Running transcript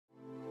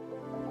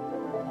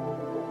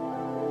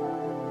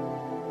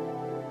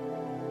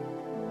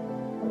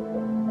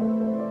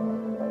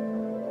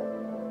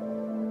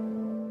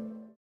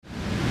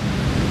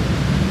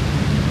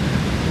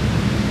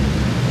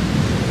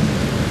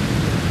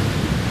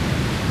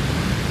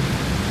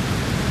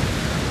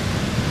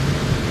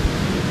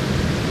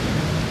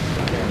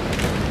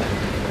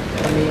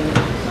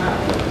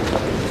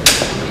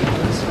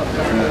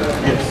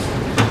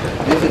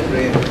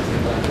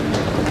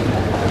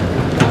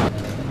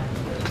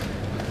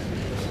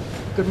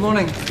Good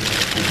morning.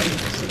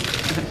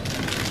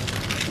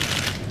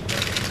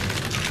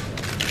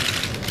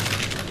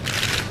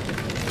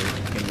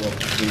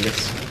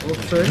 Walk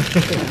through.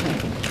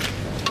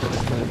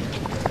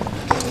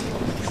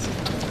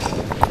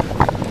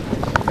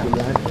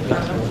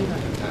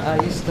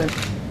 Yes, thank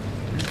you.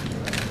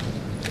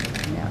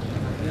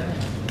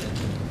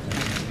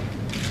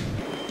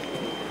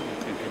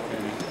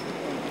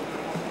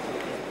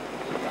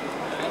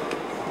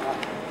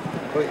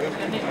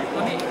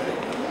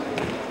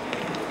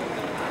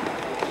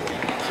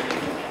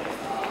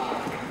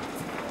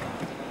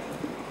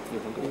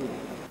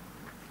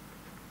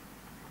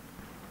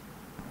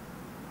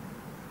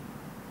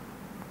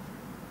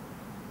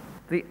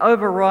 The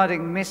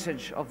overriding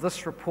message of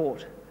this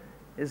report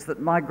is that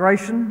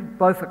migration,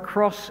 both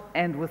across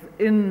and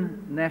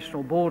within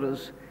national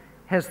borders,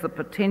 has the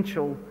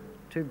potential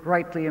to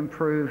greatly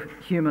improve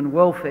human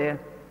welfare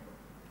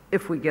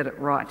if we get it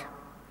right.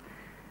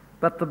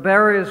 But the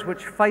barriers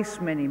which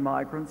face many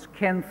migrants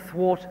can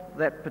thwart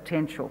that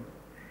potential,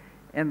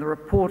 and the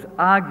report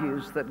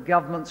argues that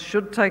governments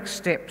should take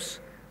steps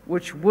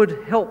which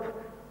would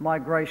help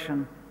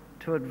migration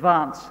to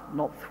advance,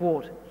 not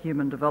thwart,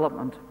 human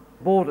development.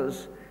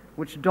 Borders,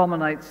 which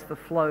dominates the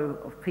flow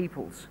of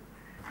peoples.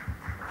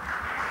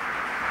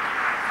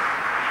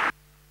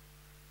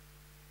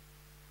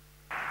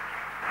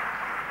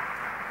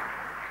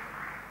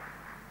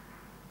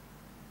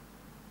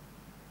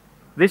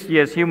 This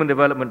year's Human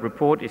Development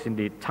Report is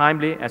indeed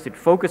timely as it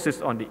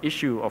focuses on the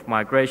issue of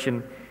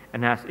migration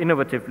and has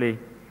innovatively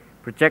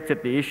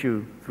projected the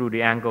issue through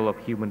the angle of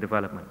human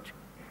development.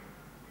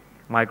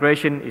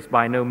 Migration is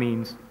by no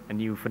means a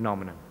new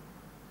phenomenon.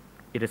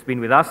 It has been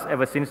with us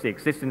ever since the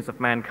existence of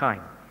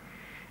mankind.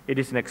 It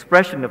is an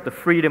expression of the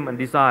freedom and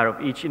desire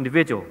of each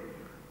individual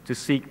to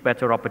seek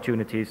better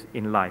opportunities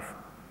in life,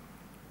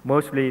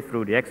 mostly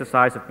through the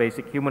exercise of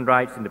basic human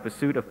rights in the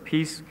pursuit of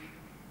peace,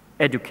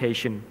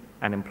 education,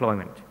 and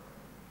employment.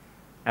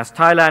 As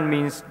Thailand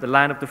means the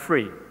land of the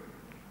free,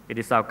 it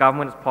is our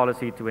government's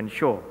policy to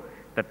ensure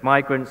that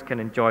migrants can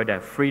enjoy their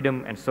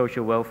freedom and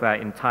social welfare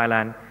in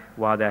Thailand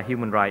while their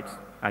human rights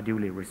are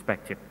duly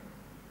respected.